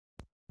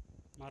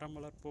மரம்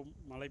வளர்ப்போம்,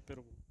 மழை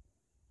பெறுவோம்,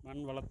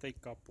 மண் வளத்தை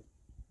காப்போம்.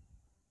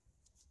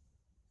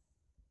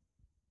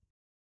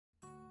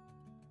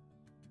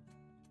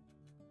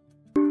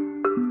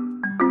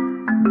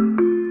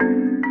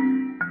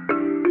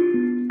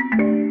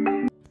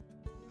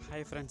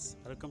 Hi friends,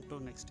 welcome to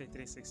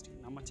Nextday360.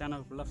 நம்ம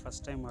சேனலுக்குள்ளே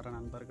ஃபஸ்ட் டைம் வர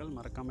நண்பர்கள்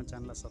மறக்காமல்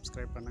சேனலை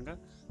சப்ஸ்கிரைப்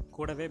பண்ணுங்கள்.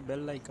 கூடவே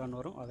பெல் ஐக்கான்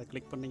வரும், அதை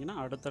கிளிக் பண்ணிங்கன்னா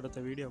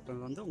அடுத்தடுத்த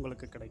வீடியோக்கள் வந்து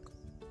உங்களுக்கு கிடைக்கும்.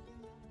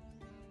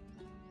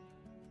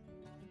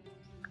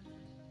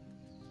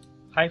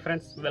 Hi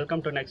friends,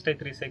 welcome to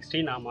Nextday360.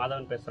 நான்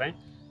மாதவன் பேசுகிறேன்.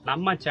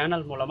 நம்ம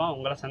சேனல் மூலமாக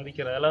உங்களை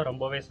சந்திக்கிறதுல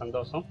ரொம்பவே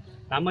சந்தோஷம்.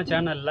 நம்ம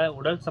சேனலில்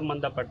உடல்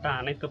சம்பந்தப்பட்ட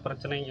அனைத்து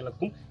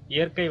பிரச்சனைகளுக்கும்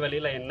இயற்கை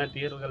வழியில் என்ன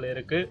தீர்வுகள்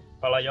இருக்குது,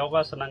 பல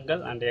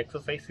யோகாசனங்கள் அண்ட்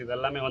எக்ஸசைஸ்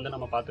இதெல்லாமே வந்து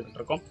நம்ம பார்த்துக்கிட்டு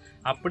இருக்கோம்.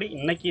 அப்படி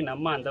இன்றைக்கி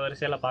நம்ம அந்த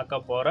வரிசையில் பார்க்க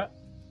போகிற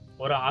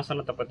ஒரு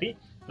ஆசனத்தை பற்றி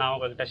நான்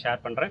உங்கள்கிட்ட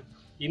ஷேர் பண்ணுறேன்.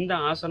 இந்த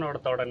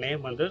ஆசனத்தோட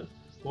நேம் வந்து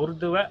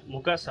உர்துவ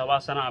முக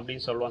சவாசனா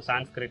அப்படின்னு சொல்லுவோம்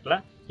சான்ஸ்கிரிட்டில்.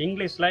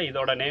 இங்கிலீஷில்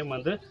இதோட நேம்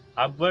வந்து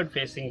அப்வர்ட்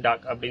ஃபேஸிங்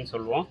டாக் அப்படின்னு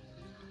சொல்லுவோம்.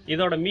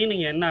 இதோட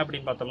மீனிங் என்ன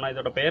அப்படின்னு பார்த்தோம்னா,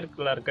 இதோட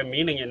பெயருக்குள்ள இருக்க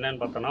மீனிங் என்னன்னு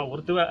பார்த்தோம்னா,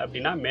 உருதுவ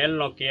அப்படின்னா மேல்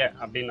நோக்கிய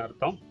அப்படின்னு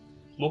அர்த்தம்,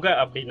 முக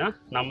அப்படின்னா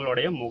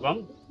நம்மளுடைய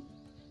முகம்,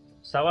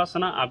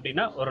 சவாசனா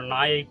அப்படின்னா ஒரு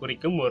நாயை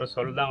குறிக்கும் ஒரு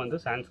சொல் தான் வந்து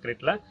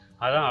சான்ஸ்கிரிட்டில்.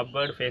 அதான்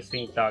அப்வர்ட்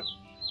ஃபேஸிங் டாக்.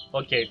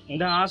 ஓகே,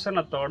 இந்த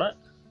ஆசனத்தோட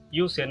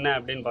யூஸ் என்ன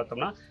அப்படின்னு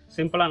பார்த்தோம்னா,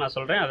 சிம்பிளாக நான்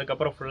சொல்கிறேன்,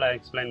 அதுக்கப்புறம் ஃபுல்லாக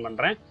எக்ஸ்பிளைன்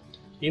பண்ணுறேன்.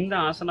 இந்த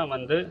ஆசனம்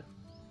வந்து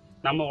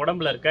நம்ம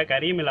உடம்புல இருக்க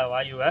கரியமில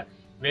வாயுவை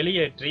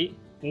வெளியேற்றி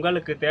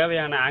உங்களுக்கு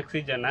தேவையான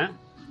ஆக்சிஜனை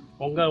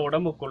உங்கள்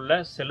உடம்புக்குள்ளே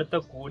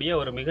செலுத்தக்கூடிய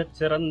ஒரு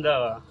மிகச்சிறந்த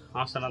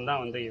ஆசனம் தான்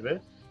வந்து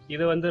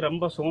இது வந்து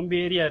ரொம்ப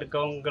சோம்பேறியாக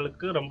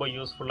இருக்கவங்களுக்கு ரொம்ப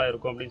யூஸ்ஃபுல்லாக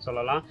இருக்கும் அப்படின்னு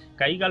சொல்லலாம்.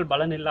 கைகால்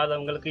பலன்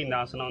இல்லாதவங்களுக்கு இந்த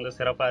ஆசனம் வந்து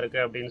சிறப்பாக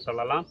இருக்குது அப்படின்னு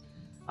சொல்லலாம்.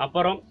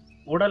 அப்புறம்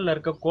உடலில்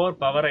இருக்க கோர்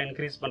பவரை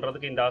இன்க்ரீஸ்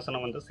பண்ணுறதுக்கு இந்த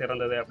ஆசனம் வந்து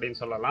சிறந்தது அப்படின்னு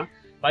சொல்லலாம்.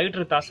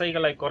 வயிற்று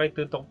தசைகளை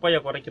குறைத்து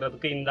தொப்பையை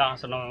குறைக்கிறதுக்கு இந்த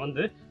ஆசனம்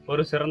வந்து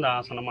ஒரு சிறந்த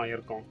ஆசனமாக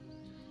இருக்கும்.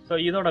 ஸோ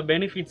இதோட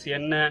பெனிஃபிட்ஸ்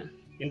என்ன,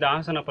 இந்த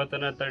ஆசனம்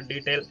பற்றின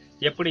டீட்டெயில்,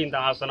 எப்படி இந்த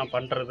ஆசனம்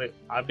பண்ணுறது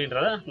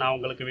அப்படின்றத நான்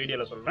உங்களுக்கு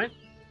வீடியோவில் சொல்கிறேன்.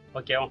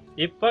 ஓகேவா?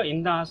 இப்போ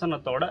இந்த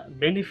ஆசனத்தோட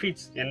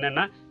பெனிஃபிட்ஸ்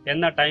என்னென்னா,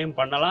 என்ன டைம்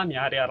பண்ணலாம்,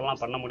 யார்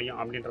யாரெல்லாம் பண்ண முடியும்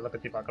அப்படின்றத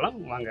பற்றி பார்க்கலாம்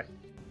வாங்க.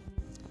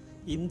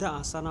 இந்த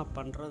ஆசனம்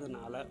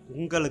பண்ணுறதுனால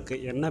உங்களுக்கு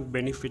என்ன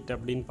பெனிஃபிட்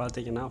அப்படின்னு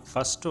பார்த்தீங்கன்னா,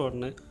 ஃபஸ்ட்டு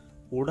ஒன்று,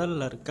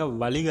 உடலில் இருக்க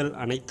வலிகள்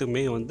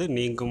அனைத்துமே வந்து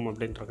நீங்கும்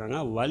அப்படின்ட்டுருக்காங்க.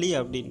 வலி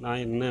அப்படின்னா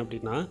என்ன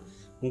அப்படின்னா,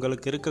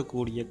 உங்களுக்கு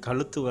இருக்கக்கூடிய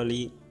கழுத்து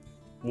வலி,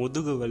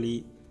 முதுகு வலி,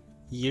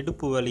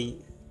 இடுப்பு வலி,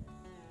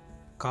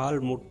 கால்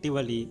முட்டி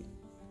வலி,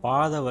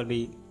 பாத வலி,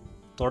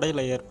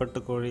 தொடையில்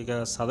ஏற்பட்டுக்கூடிய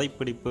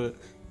சதைப்பிடிப்பு,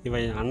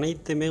 இவை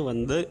அனைத்துமே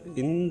வந்து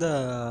இந்த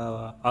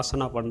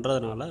ஆசனம்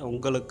பண்ணுறதுனால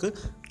உங்களுக்கு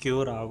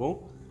க்யூர் ஆகும்.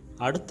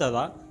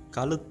 அடுத்ததாக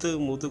கழுத்து,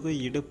 முதுகு,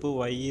 இடுப்பு,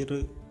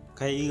 வயிறு,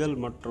 கைகள்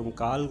மற்றும்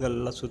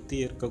கால்களில் சுற்றி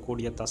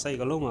இருக்கக்கூடிய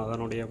தசைகளும்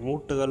அதனுடைய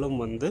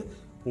மூட்டுகளும் வந்து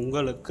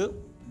உங்களுக்கு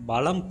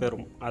பலம்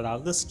பெறும்,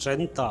 அதாவது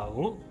ஸ்ட்ரென்த்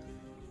ஆகும்.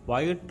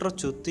 வயிற்றை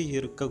சுற்றி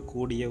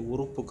இருக்கக்கூடிய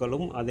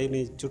உறுப்புகளும் அதை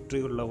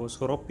சுற்றியுள்ள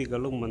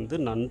சுரப்பிகளும் வந்து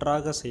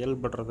நன்றாக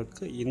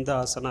செயல்படுறதுக்கு இந்த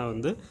ஆசனம்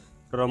வந்து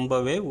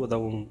ரொம்பவே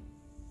உதவும்.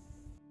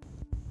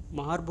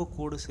 மார்பு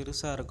கூடு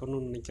சிறுசாக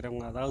இருக்கணும்னு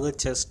நினைக்கிறவங்க, அதாவது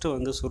செஸ்ட்டு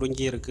வந்து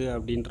சுருங்கி இருக்குது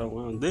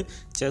அப்படின்றவங்க வந்து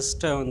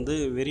செஸ்ட்டை வந்து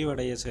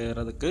விரிவடைய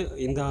செய்கிறதுக்கு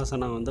இந்த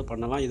ஆசனம் வந்து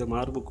பண்ணலாம். இது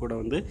மார்பு கூட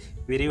வந்து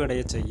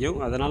விரிவடைய செய்யும்.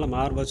 அதனால்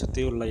மார்பை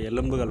சுற்றி உள்ள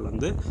எலும்புகள்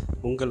வந்து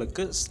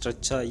உங்களுக்கு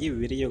ஸ்ட்ரெச் ஆகி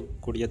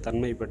விரியக்கூடிய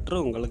தன்மை பெற்று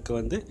உங்களுக்கு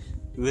வந்து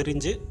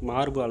விரிஞ்சு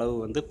மார்பு அளவு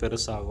வந்து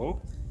பெருசாகும்.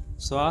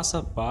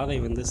 சுவாச பாதை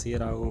வந்து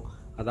சீராகும்.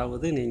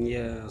 அதாவது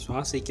நீங்கள்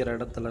சுவாசிக்கிற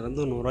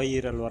இடத்துலேருந்து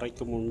நுரையீரல்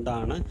வரைக்கும்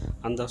உண்டான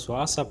அந்த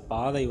சுவாச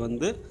பாதை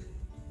வந்து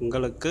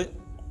உங்களுக்கு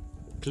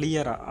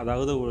கிளியராக,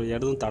 அதாவது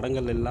எதுவும்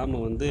தடங்கள்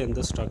இல்லாமல் வந்து எந்த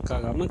ஸ்ட்ரக்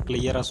ஆகாமல்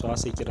கிளியராக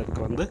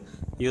சுவாசிக்கிறதுக்கு வந்து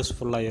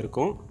யூஸ்ஃபுல்லாக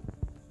இருக்கும்.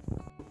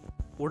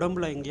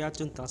 உடம்புல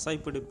எங்கேயாச்சும்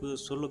தசைப்பிடிப்பு,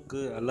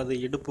 சுளுக்கு அல்லது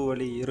இடுப்பு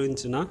வலி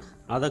இருந்துச்சுன்னா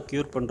அதை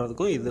க்யூர்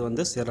பண்ணுறதுக்கும் இது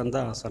வந்து சிறந்த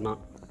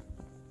ஆசனம்.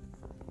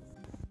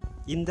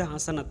 இந்த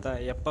ஆசனத்தை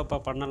எப்பப்போ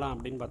பண்ணலாம்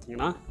அப்படின்னு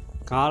பார்த்தீங்கன்னா,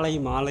 காலை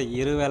மாலை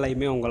இரு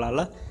வேளையுமே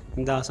உங்களால்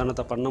இந்த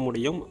ஆசனத்தை பண்ண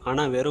முடியும்.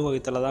 ஆனால் வெறும்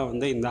வயிற்றில் தான்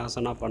வந்து இந்த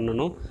ஆசனம்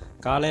பண்ணணும்.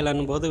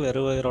 காலையிலன்னும் போது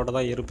வெறும் வயிறோடு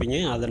தான் இருப்பீங்க,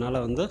 அதனால்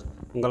வந்து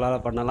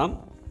உங்களால் பண்ணலாம்.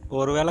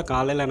 ஒருவேளை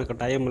காலையில் எனக்கு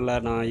டைம் இல்லை,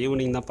 நான்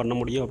ஈவினிங் தான் பண்ண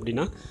முடியும்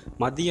அப்படின்னா,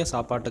 மதிய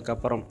சாப்பாட்டுக்கு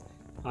அப்புறம்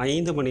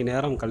 5 மணி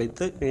நேரம்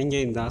கழித்து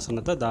நீங்கள் இந்த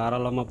ஆசனத்தை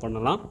தாராளமாக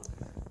பண்ணலாம்.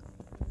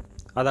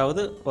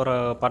 அதாவது ஒரு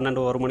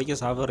 12-1 மணிக்கு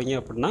சாப்பிட்றீங்க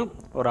அப்படின்னா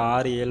ஒரு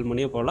 6-7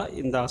 மணி போல்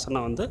இந்த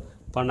ஆசனம் வந்து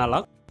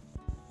பண்ணலாம்.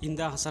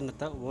 இந்த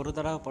ஆசனத்தை ஒரு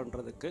தடவை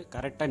பண்ணுறதுக்கு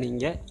கரெக்டாக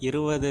நீங்கள்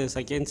 20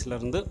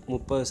 செகண்ட்ஸ்லேருந்து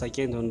 30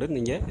 செகண்ட் வந்து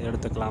நீங்கள்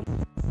எடுத்துக்கலாம்.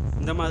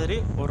 இந்த மாதிரி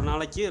ஒரு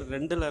நாளைக்கு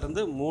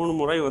 2-3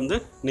 முறை வந்து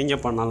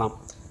நீங்கள் பண்ணலாம்.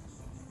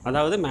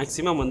 அதாவது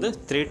மேக்ஸிமம் வந்து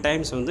 3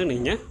 டைம்ஸ் வந்து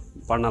நீங்கள்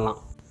பண்ணலாம்.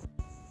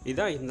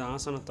 இதுதான் இந்த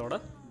ஆசனத்தோட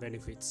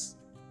பெனிஃபிட்ஸ்.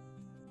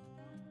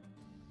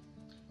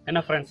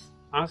 என்ன ஃப்ரெண்ட்ஸ்,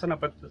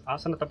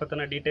 ஆசனத்தை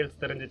பற்றின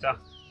டீட்டெயில்ஸ் தெரிஞ்சிச்சா?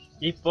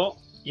 இப்போது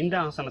இந்த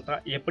ஆசனத்தை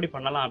எப்படி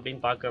பண்ணலாம்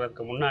அப்படின்னு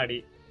பார்க்குறதுக்கு முன்னாடி,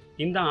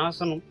 இந்த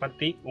ஆசனம்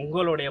பற்றி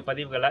உங்களுடைய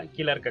பதிவுகளை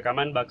கீழே இருக்க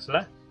கமெண்ட் பாக்ஸில்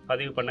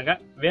பதிவு பண்ணுங்கள்.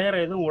 வேறு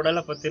எதுவும்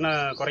உடலை பற்றின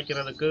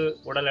குறைக்கிறதுக்கு,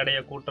 உடல்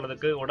எடையை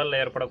கூட்டுறதுக்கு, உடலில்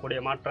ஏற்படக்கூடிய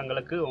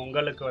மாற்றங்களுக்கு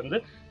உங்களுக்கு வந்து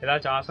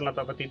ஏதாச்சும்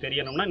ஆசனத்தை பற்றி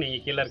தெரியணும்னா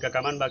நீங்கள் கீழே இருக்க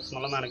கமெண்ட் பாக்ஸ்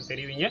மூலமாக எனக்கு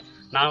தெரிவிங்க.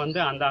 நான்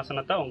வந்து அந்த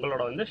ஆசனத்தை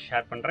உங்களோட வந்து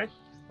ஷேர் பண்ணுறேன்.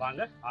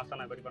 வாங்க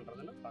ஆசனம் எப்படி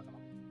பண்ணுறதுன்னு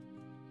பார்க்கலாம்.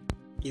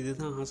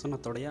 இதுதான்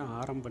ஆசனத்தோடைய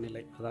ஆரம்ப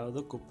நிலை. அதாவது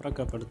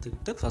குப்புறக்க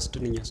படுத்துக்கிட்டு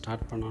ஃபஸ்ட்டு நீங்கள்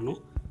ஸ்டார்ட் பண்ணணும்.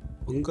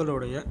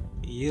 உங்களுடைய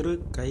இரு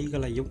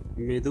கைகளையும்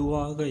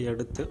மெதுவாக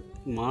எடுத்து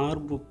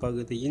மார்பு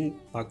பகுதியின்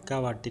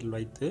பக்கவாட்டில்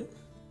வைத்து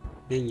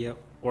நீங்கள்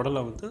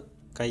உடலை வந்து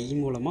கை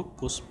மூலமாக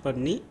புஷ்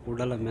பண்ணி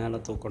உடலை மேலே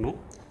தூக்கணும்.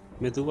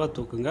 மெதுவாக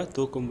தூக்குங்க.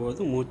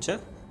 தூக்கும்போது மூச்சை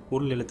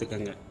உள்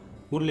இழுத்துக்கங்க.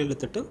 உள்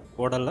இழுத்துட்டு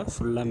உடலை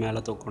ஃபுல்லாக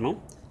மேலே தூக்கணும்.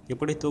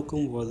 இப்படி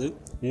தூக்கும்போது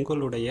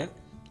உங்களுடைய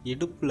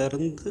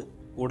இடுப்புலேருந்து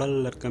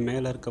உடலில் இருக்க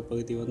மேலே இருக்க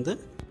பகுதி வந்து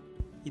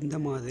இந்த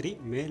மாதிரி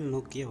மேல்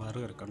நோக்கிய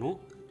இருக்கணும்.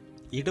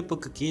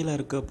 இடுப்புக்கு கீழே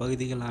இருக்க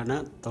பகுதிகளான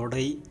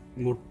தொடை,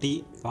 முட்டி,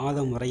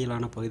 பாதம்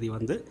வரையிலான பகுதி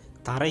வந்து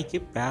தரைக்கு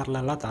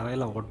பேரலாக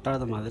தரையில்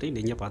ஒட்டாத மாதிரி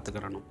நீங்கள்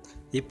பார்த்துக்கிறணும்.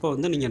 இப்போ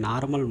வந்து நீங்கள்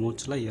நார்மல்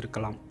மூச்சில்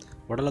இருக்கலாம்.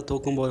 உடலை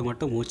தூக்கும்போது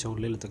மட்டும் மூச்சை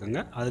உள்ளே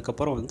இழுத்துக்கோங்க.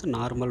 அதுக்கப்புறம் வந்து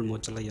நார்மல்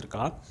மூச்சில்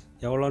இருக்கலாம்.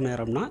 எவ்வளோ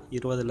நேரம்னா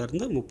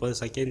 20லேருந்து 30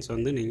 செகண்ட்ஸ்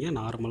வந்து நீங்கள்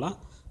நார்மலாக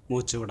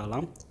மூச்சு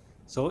விடலாம்.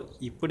 ஸோ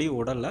இப்படி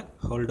உடலை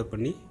ஹோல்டு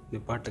பண்ணி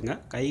நிப்பாட்டுங்க.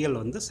 கைகள்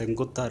வந்து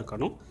செங்குத்தாக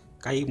இருக்கணும்.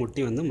 கை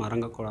முட்டி வந்து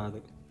மறங்கக்கூடாது.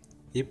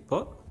 இப்போ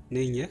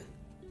நீங்கள்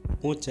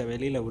மூச்சை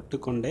வெளியில்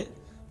விட்டுக்கொண்டே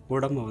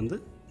உடம்பை வந்து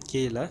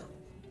கீழே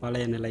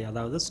பழைய நிலை,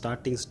 அதாவது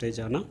ஸ்டார்டிங்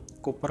ஸ்டேஜான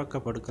குப்புறக்க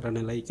படுக்கிற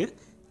நிலைக்கு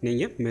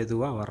நீங்கள்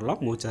மெதுவாக வரலாம்.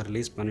 மூச்சை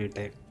ரிலீஸ்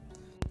பண்ணிவிட்டு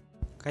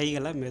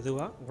கைகளை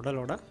மெதுவாக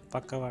உடலோட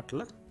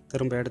பக்கவாட்டில்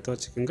திரும்ப எடுத்து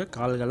வச்சுக்கோங்க.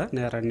 கால்களை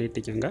நேராக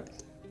நீட்டிக்கோங்க.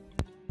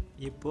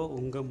 இப்போது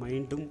உங்கள்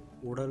மைண்டும்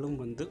உடலும்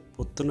வந்து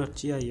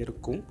புத்துணர்ச்சியாக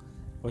இருக்கும்.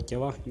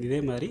 ஓகேவா? இதே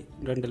மாதிரி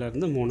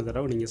 2லேருந்து 3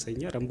 தடவை நீங்கள்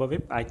செய்யுங்க. ரொம்பவே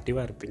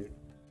ஆக்டிவாக இருப்பீங்க.